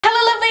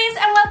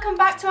welcome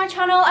back to my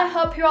channel. I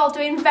hope you're all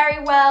doing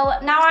very well.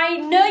 Now I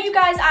know you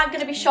guys are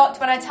going to be shocked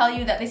when I tell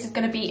you that this is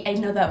going to be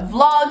another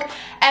vlog.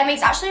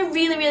 It's actually a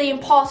really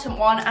important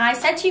one, and I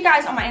said to you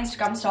guys on my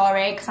Instagram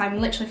story, because I'm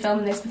literally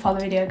filming this before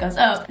the video goes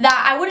up,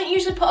 that I wouldn't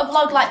usually put a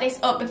vlog like this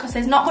up because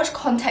there's not much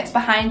context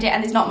behind it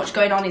and there's not much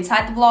going on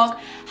inside the vlog.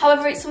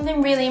 However, it's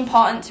something really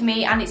important to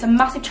me and it's a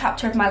massive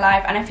chapter of my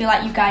life, and I feel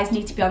like you guys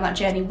need to be on that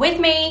journey with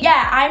me.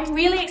 Yeah, I'm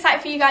really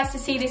excited for you guys to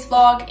see this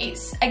vlog.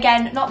 It's,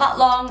 again, not that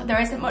long,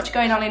 there isn't much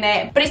going on in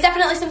it, but it's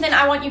definitely something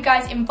I want you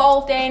guys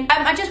involved in.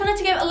 I just wanted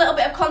to give a little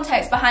bit of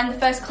context behind the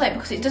first clip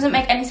because it doesn't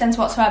make any sense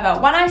whatsoever.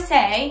 When I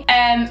say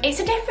it's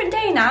a different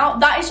day now,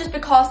 that is just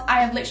because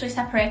I have literally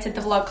separated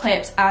the vlog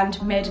clips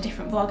and made a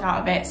different vlog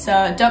out of it,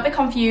 so don't be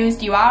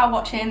confused, you are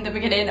watching the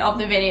beginning of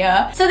the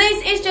video. So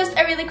this is just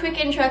a really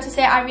quick intro to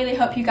say I really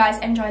hope you guys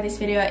enjoy this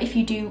video. If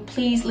you do,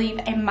 please leave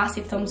a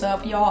massive thumbs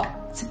up. Your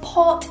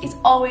support is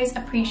always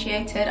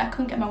appreciated. I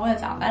couldn't get my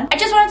words out then. I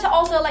just wanted to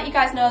also let you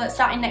guys know that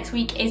starting next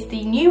week is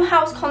the new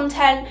house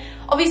content.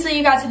 Obviously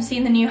you guys have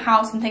seen the new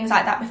house and things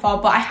like that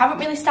before, but I haven't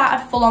really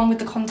started full on with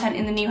the content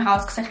in the new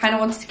house because I kind of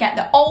wanted to get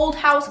the old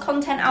house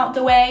content out of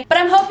the way. But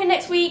I'm hoping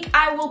next week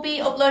I will be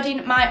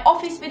uploading my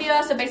office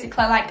video, so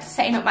basically like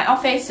setting up my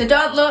office. So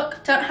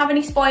don't have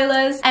any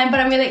spoilers, but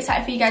I'm really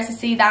excited for you guys to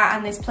see that,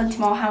 and there's plenty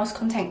more house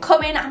content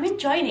coming. I'm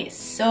enjoying it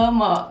so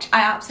much.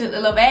 I absolutely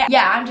love it.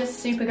 Yeah, I'm just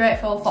super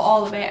grateful for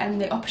all of it and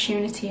the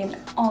opportunity and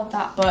all of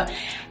that. But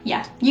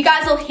yeah, you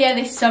guys will hear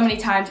this so many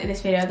times in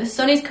this video. The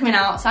sun is coming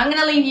out, so I'm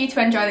gonna leave you to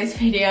enjoy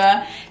this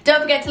video. Don't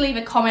forget to leave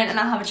a comment and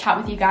I'll have a chat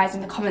with you guys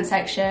in the comment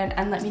section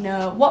and let me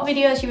know what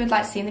videos you would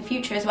like to see in the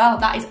future as well.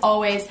 That is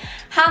always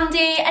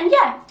handy. And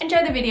yeah,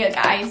 enjoy the video,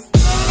 guys.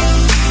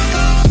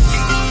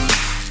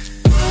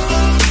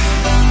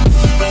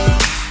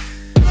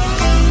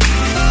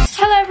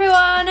 Hello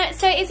everyone,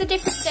 so it's a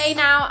different day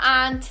now,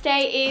 and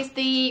today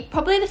is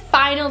probably the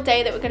final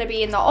day that we're going to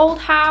be in the old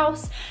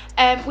house.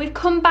 We've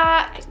come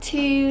back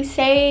to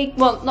say,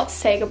 well, not to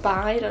say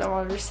goodbye, I don't know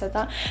why I just said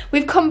that.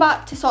 We've come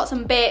back to sort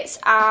some bits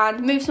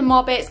and move some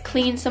more bits,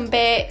 clean some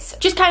bits,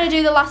 just kind of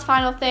do the last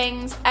final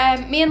things.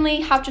 Me and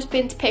Lee have just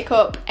been to pick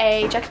up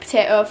a jacket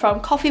potato from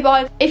Coffee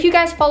Boy. If you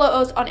guys follow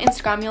us on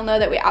Instagram, you'll know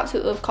that we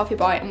absolutely love Coffee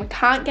Boy, and we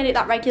can't get it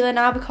that regular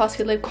now because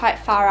we live quite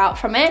far out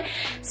from it.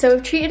 So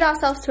we've treated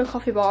ourselves to a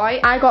Coffee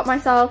Boy. I got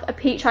myself a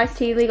peach iced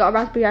tea, Lee got a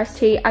raspberry iced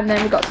tea, and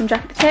then we got some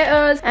jacket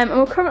potatoes. And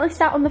we're currently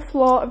sat on the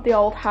floor of the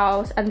old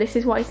house, and this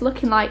is what it's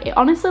looking like. It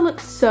honestly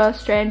looks so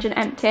strange and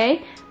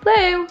empty.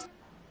 Blue,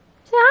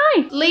 say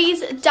hi.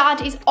 Lee's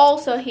dad is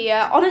also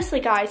here. Honestly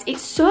guys,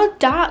 it's so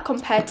dark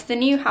compared to the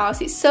new house.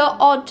 It's so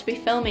odd to be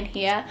filming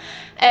here.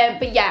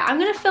 But yeah, I'm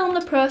gonna film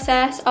the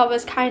process of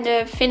us kind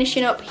of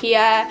finishing up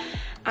here,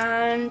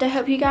 and I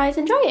hope you guys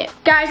enjoy it.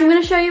 Guys, I'm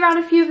going to show you around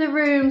a few of the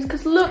rooms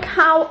because look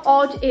how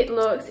odd it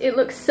looks. It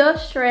looks so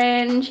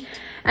strange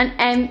and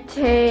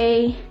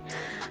empty.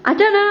 I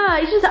don't know,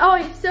 it's just, oh,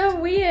 it's so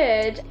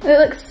weird. It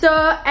looks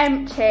so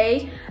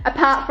empty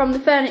apart from the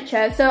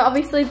furniture. So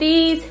obviously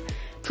these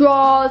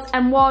drawers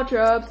and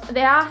wardrobes,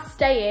 they are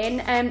staying,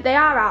 they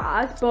are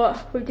ours,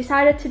 but we've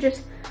decided to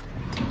just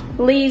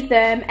leave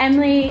them.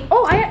 Emily,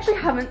 oh, I actually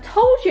haven't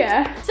told you.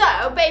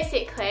 So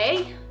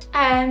basically,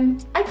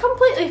 I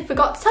completely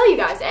forgot to tell you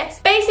guys this.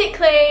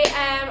 Basically,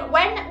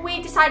 when we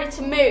decided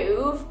to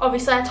move,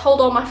 obviously I told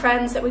all my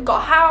friends that we've got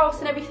a house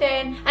and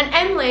everything, and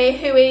Emily,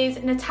 who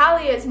is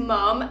Natalia's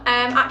mum,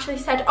 actually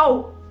said,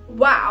 oh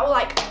wow,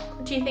 like,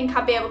 do you think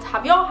I'd be able to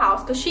have your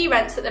house? Because she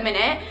rents at the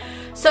minute.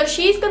 So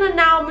she's gonna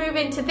now move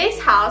into this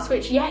house,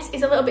 which yes,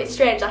 is a little bit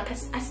strange. Like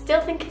I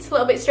still think it's a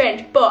little bit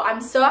strange, but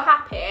I'm so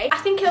happy. I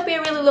think it'll be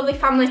a really lovely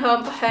family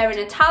home for her and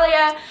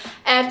Natalia.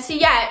 So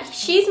yeah,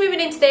 she's moving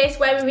into this,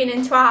 we're moving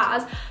into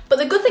ours. But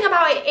the good thing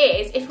about it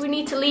is, if we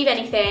need to leave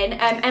anything,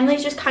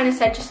 Emily's just kind of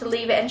said just to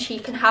leave it and she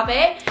can have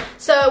it.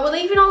 So we're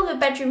leaving all the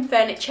bedroom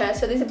furniture.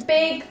 So there's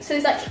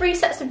there's like 3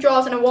 sets of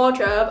drawers and a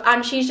wardrobe,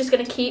 and she's just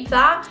gonna keep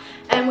that,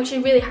 which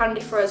is really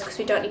handy for us because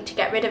we don't need to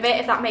get rid of it,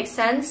 if that makes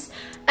sense.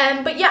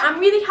 But yeah, I'm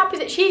really happy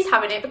that she's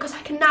having it because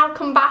I can now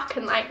come back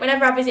and like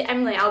whenever I visit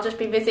Emily, I'll just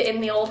be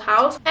visiting the old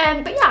house.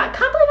 But yeah, I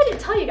can't believe I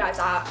didn't tell you guys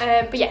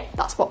that. But yeah,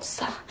 that's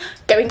what's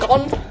going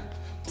on.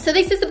 So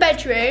this is the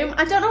bedroom.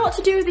 I don't know what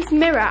to do with this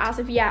mirror as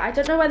of yet. I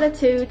don't know whether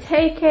to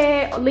take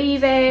it or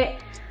leave it.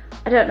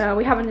 I don't know,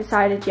 we haven't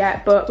decided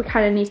yet, but we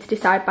kind of need to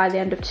decide by the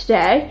end of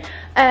today.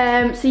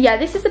 So yeah,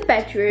 this is the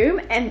bedroom,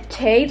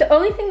 empty. The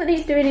only thing that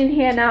needs doing in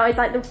here now is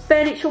like the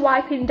furniture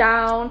wiping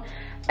down,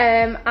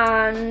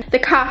 and the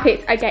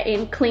carpets are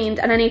getting cleaned,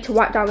 and I need to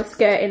wipe down the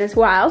skirting as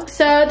well.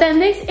 So then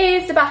this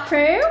is the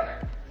bathroom.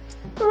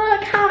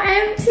 Look how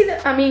empty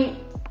I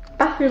mean,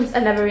 bathrooms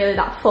are never really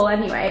that full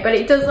anyway, but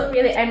it does look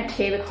really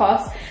empty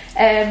because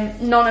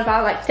none of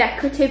our like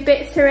decorative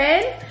bits are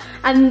in.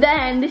 And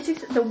then this is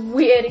the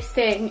weirdest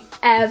thing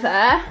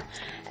ever.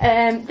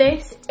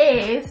 This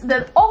is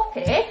the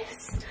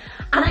office,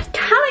 and I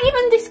can't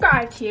even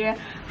describe to you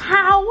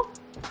how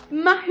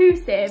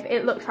massive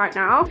it looks right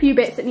now. A few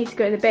bits that need to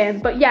go in the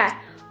bin, but yeah,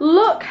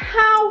 look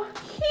how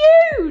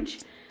huge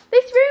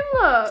this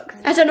room looks.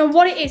 I don't know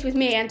what it is with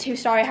me and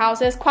two-storey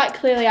houses. Quite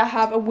clearly I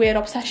have a weird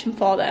obsession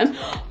for them.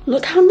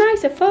 Look how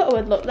nice a photo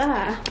would look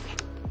there.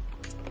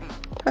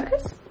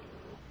 Focus.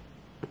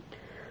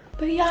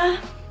 But yeah,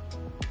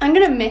 I'm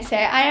gonna miss it.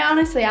 I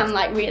honestly am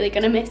like really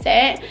gonna miss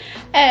it.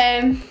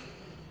 I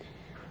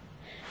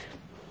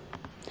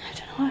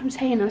don't know what I'm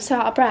saying, I'm so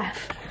out of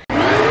breath.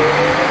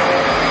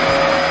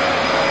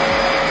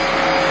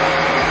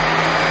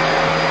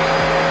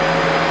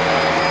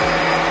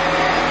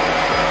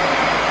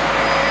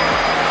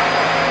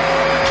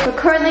 We're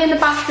currently in the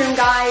bathroom,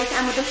 guys,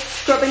 and we're just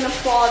scrubbing the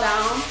floor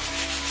down.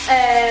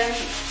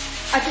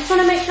 I just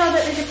want to make sure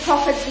that there's a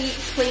proper deep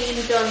clean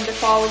done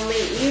before we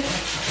leave.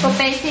 But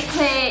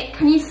basically,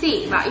 can you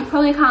see that? You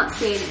probably can't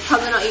see it, it's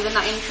probably not even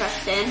that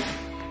interesting.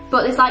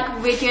 But there's like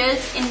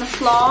ridges in the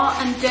floor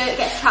and dirt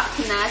gets trapped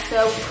in there,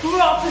 so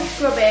proper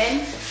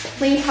scrubbing.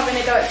 Please having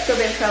a go at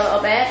scrubbing for a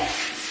little bit.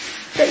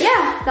 But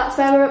yeah, that's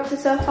where we're up to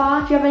so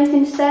far. Do you have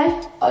anything to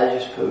say? I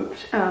just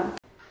pooped. Oh.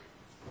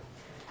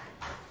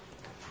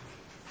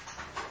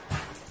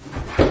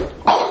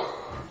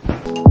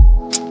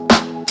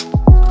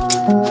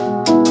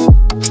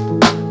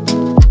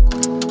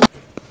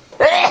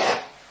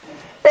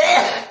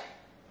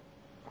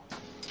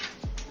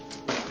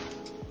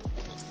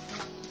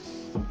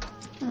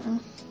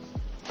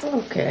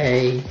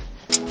 Okay.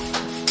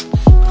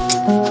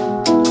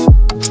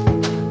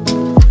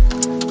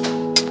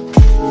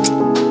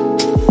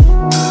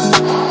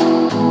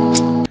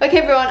 Okay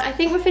everyone, I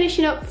think we're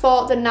finishing up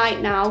for the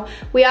night now.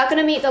 We are going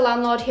to meet the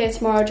landlord here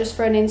tomorrow just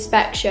for an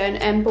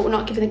inspection, but we're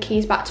not giving the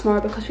keys back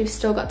tomorrow because we've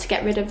still got to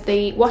get rid of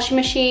the washing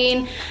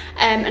machine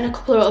and a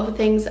couple of other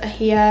things that are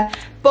here.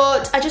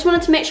 But I just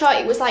wanted to make sure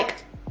it was like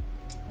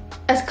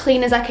as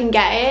clean as I can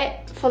get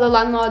it for the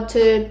landlord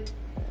to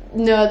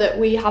know that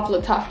we have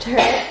looked after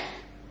it.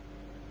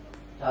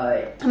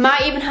 I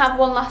might even have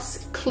one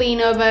last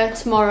clean over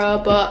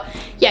tomorrow, but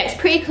yeah, it's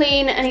pretty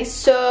clean and it's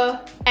so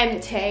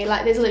empty,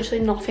 like there's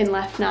literally nothing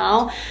left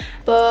now.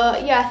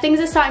 But yeah, things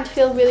are starting to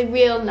feel really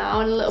real now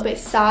and a little bit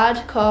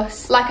sad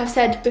because, like I've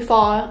said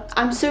before,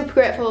 I'm super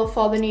grateful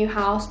for the new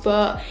house,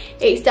 but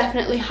it's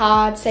definitely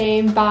hard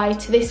saying bye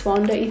to this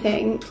one, don't you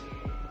think?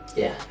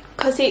 Yeah.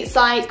 Because it's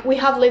like we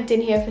have lived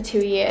in here for 2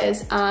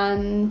 years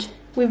and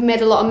we've made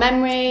a lot of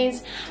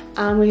memories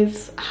and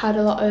we've had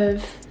a lot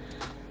of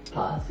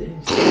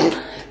parties.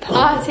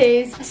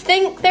 I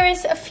think there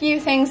is a few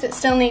things that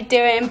still need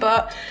doing,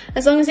 but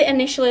as long as it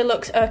initially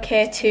looks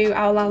okay to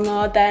our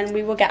landlord, then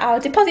we will get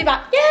our deposit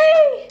back.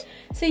 Yay!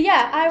 So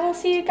yeah, I will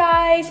see you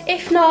guys,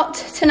 if not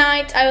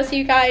tonight, I will see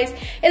you guys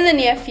in the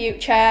near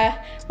future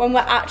when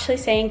we're actually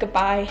saying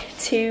goodbye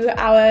to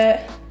our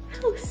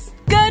house.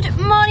 Good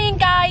morning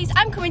guys,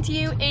 I'm coming to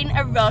you in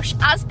a rush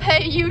as per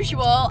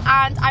usual,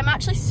 and I'm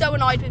actually so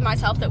annoyed with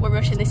myself that we're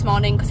rushing this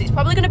morning because it's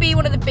probably going to be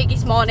one of the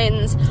biggest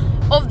mornings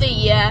of the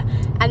year,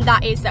 and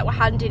that is that we're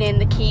handing in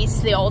the keys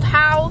to the old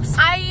house.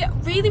 I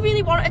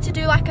really wanted to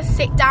do like a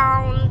sit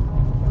down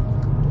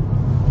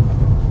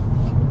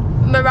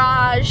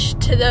mirage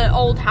to the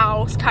old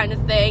house kind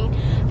of thing,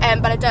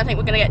 but I don't think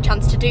we're going to get a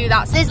chance to do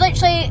that. So there's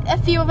literally a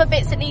few other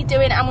bits that need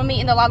doing and we're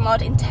meeting the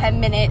landlord in 10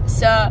 minutes,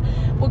 so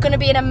we're going to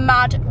be in a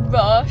mad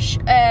rush,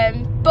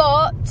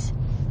 but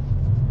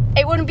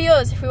it wouldn't be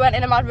us if we went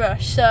in a mad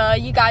rush, so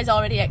you guys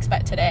already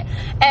expected it.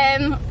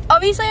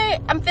 Obviously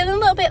I'm feeling a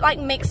little bit like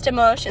mixed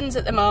emotions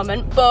at the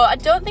moment, but I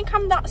don't think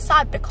I'm that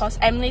sad because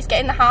Emily's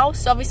getting the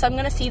house, so obviously I'm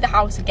going to see the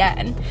house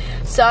again,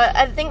 so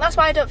I think that's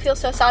why I don't feel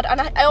so sad. And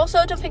I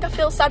also don't think I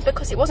feel sad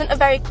because it wasn't a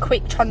very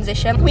quick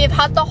transition. We have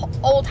had the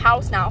old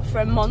house now for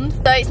a month,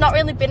 so it's not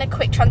really been a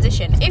quick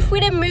transition. If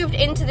we'd have moved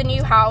into the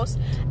new house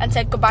and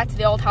said goodbye to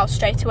the old house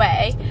straight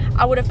away,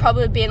 I would have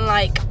probably been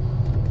like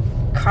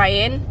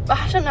crying, but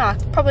I don't know, I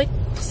probably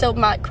still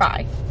might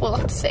cry. We'll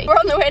have to see. We're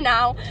on the way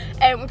now,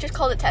 we've just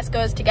called at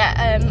Tesco's to get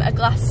a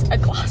glass.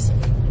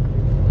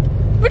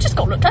 We're just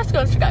called at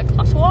Tesco's to get a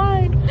glass of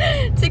wine,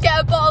 to get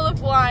a bottle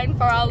of wine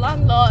for our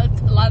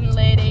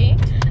landlady,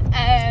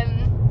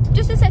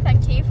 just to say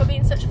thank you for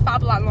being such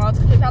fab landlords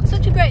because we've had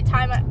such a great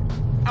time at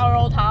our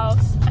old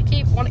house. I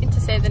keep wanting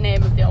to say the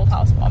name of the old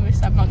house, but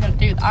obviously I'm not going to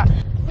do that.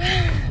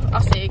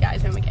 I'll see you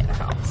guys when we get in the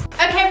house.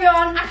 Okay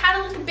everyone, I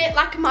kind of look a bit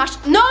like a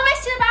marshmallow. No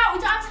messing about, we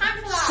don't have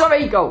time for that.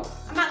 Sorry, go.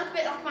 I might look a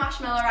bit like a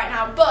marshmallow right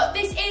now, but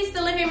this is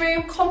the living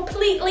room,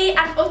 completely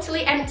and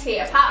utterly empty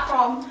apart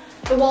from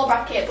the wall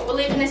bracket, but we're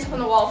leaving this up on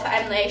the wall for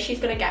Emily, she's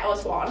going to get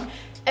us one.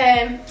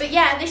 But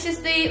yeah, this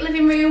is the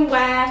living room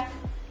where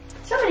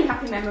so many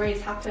happy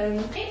memories happen.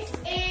 This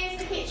is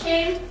the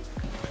kitchen,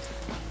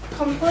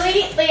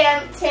 completely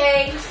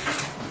empty.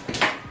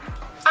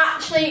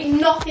 Actually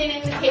nothing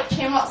in the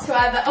kitchen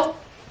whatsoever. Oh.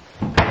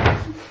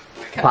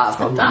 Apart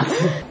from that.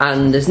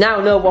 And there's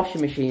now no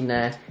washing machine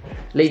there,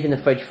 leaving the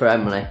fridge for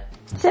Emily.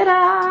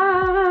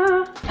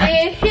 Ta-da!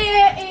 And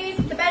here is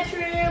the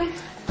bedroom.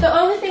 The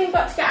only thing we've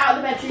got to get out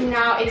of the bedroom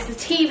now is the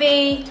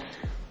TV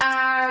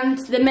and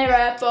the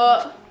mirror,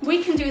 but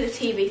we can do the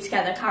TV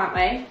together, can't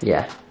we?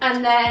 Yeah.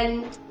 And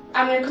then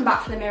I'm going to come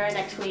back for the mirror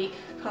next week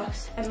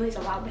because Emily's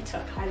allowed me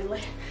to,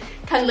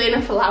 kindly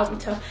enough allowed me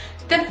to.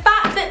 The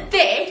fact that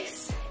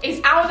this is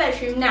our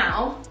bedroom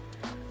now,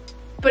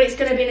 but it's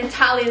gonna be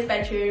Natalia's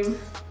bedroom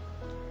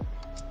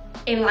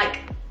in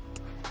like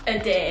a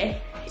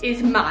day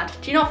is mad.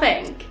 Do you not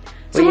think?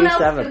 Someone else is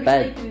gonna be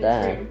sleeping in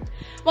this room.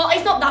 Well,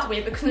 it's not that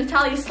weird because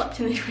Natalia slept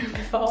in this room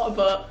before,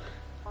 but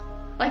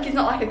like it's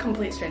not like a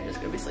complete stranger's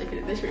gonna be sleeping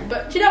in this room.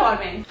 But do you know what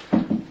I mean?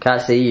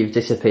 Can't see, you've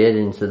disappeared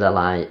into the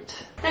light.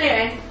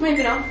 Anyway,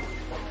 moving on.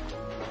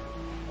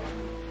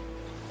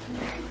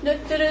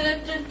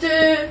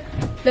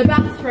 The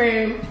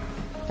bathroom.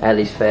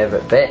 Ellie's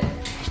favourite bit.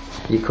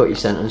 You cut your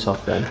sentence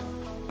off then.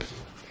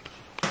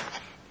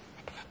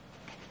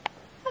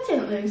 I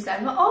didn't lose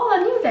them at all. I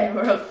knew they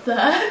were up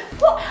there.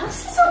 What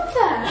else is up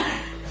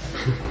there?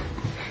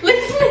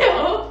 Lift me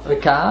up. I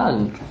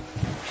can't.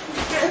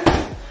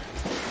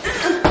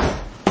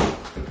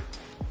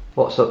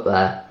 What's up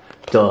there?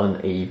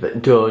 Don't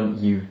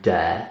you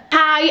dare.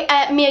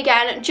 Hi, me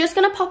again. Just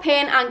gonna pop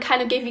in and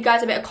kind of give you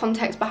guys a bit of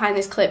context behind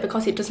this clip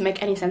because it doesn't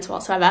make any sense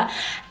whatsoever.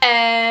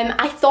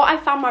 I thought I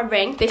found my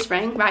ring, this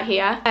ring right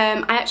here.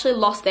 I actually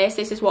lost this.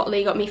 This is what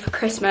Lee got me for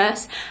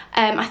Christmas.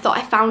 I thought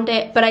I found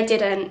it, but I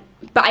didn't.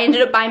 But I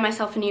ended up buying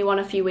myself a new one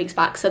a few weeks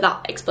back, so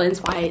that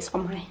explains why it's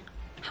on my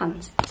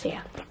hands. So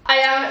yeah. I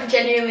am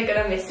genuinely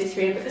gonna miss this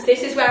room because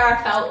this is where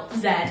I felt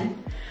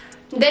zen.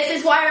 This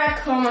is where I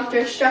come after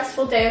a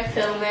stressful day of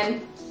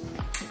filming.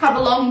 Have a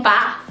long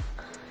bath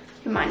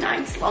in my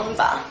nice long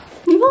bath.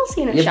 You've all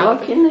seen a shower.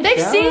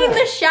 They've seen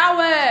the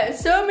shower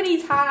so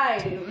many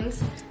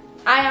times.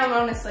 I am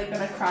honestly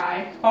gonna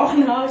cry. Oh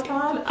no, I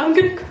can't. I'm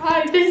gonna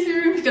cry. This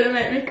room's gonna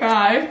make me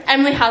cry.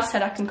 Emily has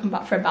said I can come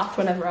back for a bath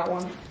whenever I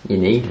want. You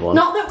need one.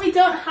 Not that we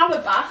don't have a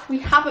bath. We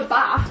have a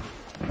bath.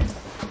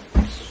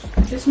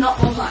 Just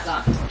not one like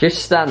that.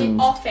 Just stand the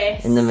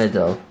office in the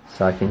middle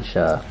so I can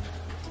show.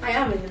 I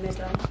am in the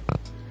middle.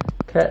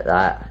 Look at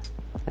that.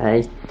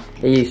 Hey,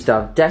 he used to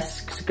have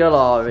desks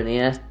galore in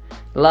here,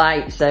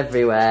 lights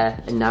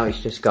everywhere, and now he's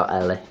just got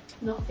Ellie.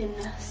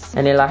 Nothingness.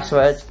 Any last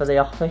words for the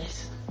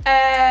office?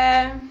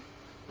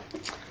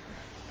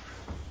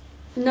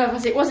 No,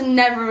 because it wasn't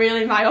never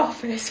really my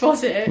office,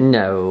 was it?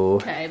 No.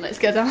 Okay, let's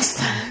go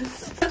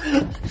downstairs.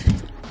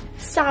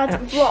 Sad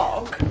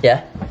vlog.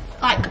 Yeah.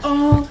 Like,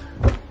 oh,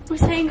 we're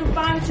saying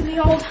goodbye to the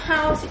old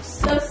house. It's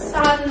so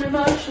sad and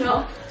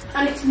emotional.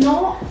 And it's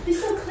not.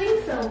 There's some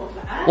cling film up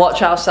there.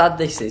 Watch how sad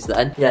this is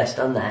then. Yeah,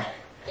 stand there.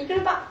 Are you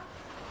gonna back?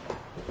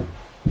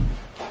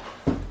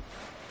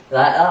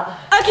 Like that.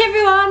 Okay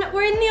everyone,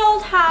 we're in the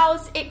old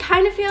house. It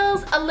kind of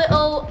feels a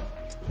little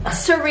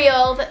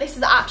surreal that this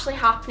is actually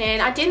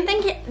happening. I didn't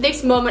think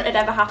this moment had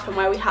ever happened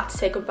where we had to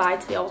say goodbye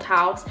to the old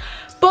house.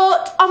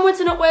 But onwards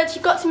and upwards,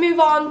 you've got to move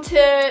on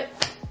to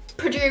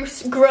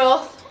produce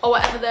growth or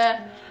whatever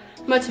the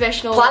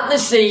motivational... Plant the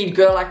seed,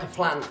 grow like a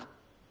plant.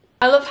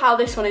 I love how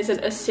this one isn't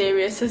as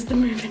serious as the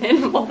moving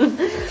in one.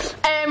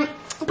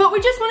 But we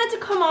just wanted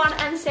to come on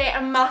and say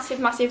a massive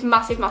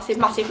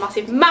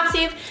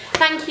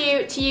thank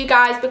you to you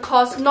guys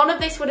because none of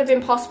this would have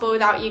been possible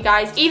without you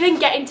guys. Even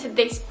getting to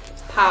this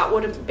part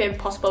would have been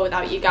possible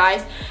without you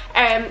guys.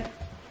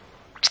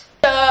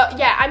 So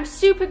yeah, I'm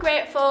super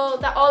grateful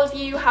that all of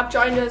you have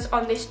joined us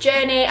on this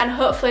journey and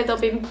hopefully there'll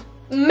be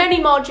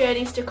many more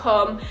journeys to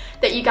come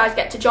that you guys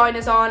get to join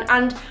us on.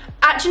 And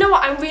do you know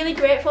what, I'm really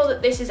grateful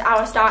that this is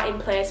our starting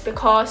place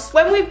because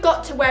when we've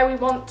got to where we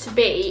want to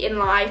be in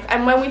life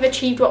and when we've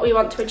achieved what we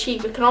want to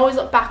achieve, we can always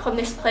look back on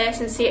this place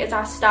and see it as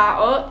our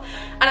start up.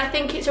 And I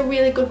think it's a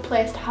really good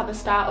place to have a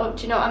start up,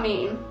 do you know what I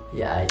mean?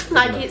 Yeah, it's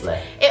like lovely.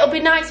 It'll be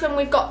nice when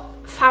we've got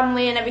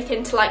family and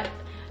everything to like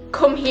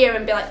come here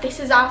and be like, this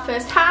is our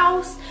first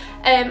house.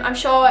 I'm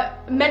sure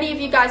many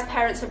of you guys'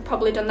 parents have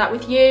probably done that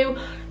with you.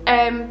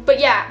 But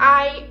yeah,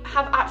 I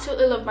have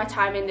absolutely loved my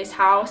time in this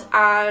house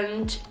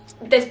and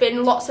there's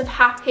been lots of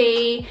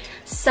happy,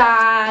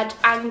 sad,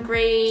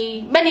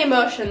 angry, many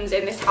emotions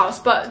in this house,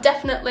 but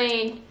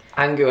definitely...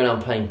 Angry when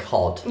I'm playing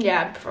COD.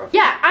 Yeah,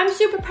 I'm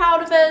super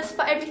proud of us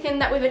for everything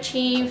that we've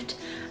achieved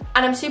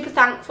and I'm super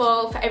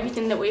thankful for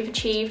everything that we've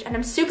achieved and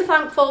I'm super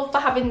thankful for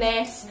having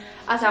this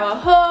as our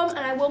home and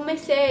I will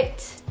miss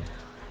it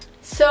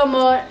so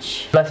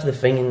much. Left the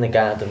thing in the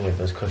garden with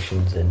those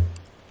cushions in.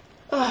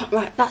 Oh,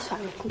 right, that's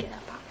fine, we can get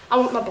that back. I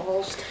want my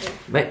balls too.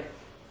 Mate.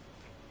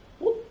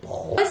 I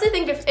honestly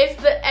think if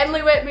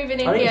Emily weren't moving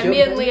in here,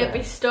 me and Lee would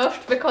be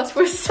stuffed because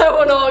we're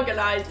so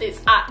unorganised,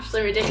 it's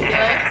actually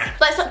ridiculous.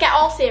 Let's not get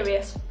all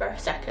serious for a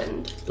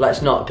second.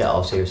 Let's not get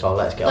all serious, or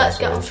let's get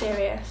all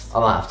serious. I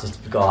might have to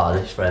go out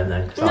of this frame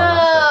then.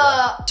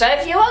 No! So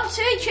if you want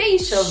to achieve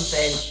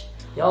something,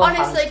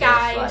 honestly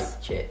guys,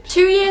 like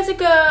 2 years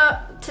ago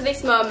to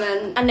this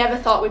moment, I never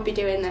thought we'd be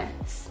doing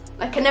this.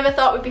 Like I never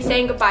thought we'd be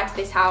saying goodbye to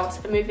this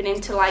house and moving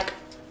into like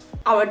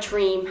our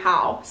dream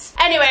house.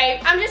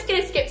 Anyway, I'm just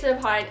gonna skip to the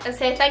point and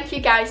say thank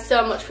you guys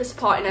so much for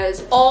supporting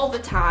us all the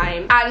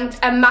time and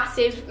a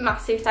massive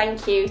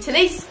thank you to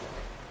this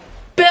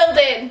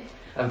building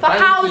and for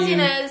housing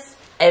us.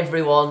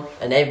 Everyone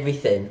and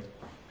everything.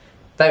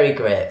 Very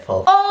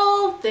grateful.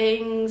 All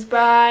things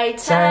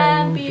bright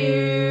and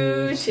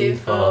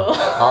beautiful.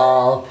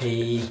 All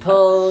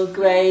people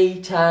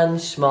great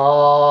and small.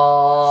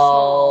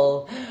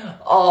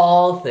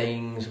 All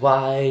things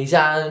wise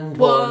and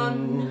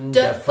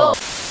wonderful.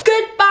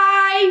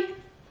 Goodbye,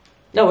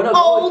 no, we're not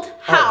old going.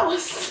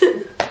 house.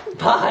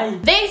 Bye.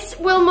 This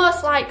will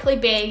most likely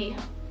be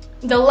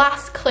the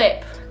last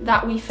clip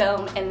that we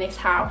film in this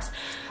house.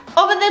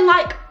 Other than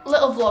like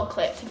little vlog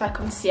clips if I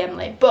come to see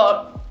Emily.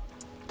 But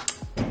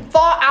for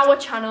our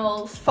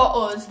channels, for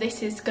us,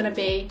 this is going to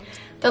be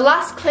the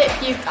last clip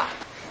you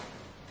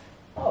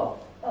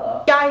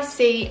guys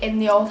see in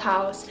the old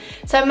house.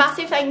 So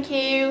massive thank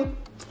you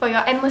for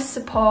your endless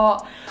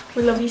support.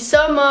 We love you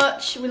so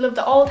much. We love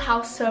the old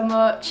house so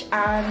much.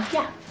 And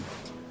yeah.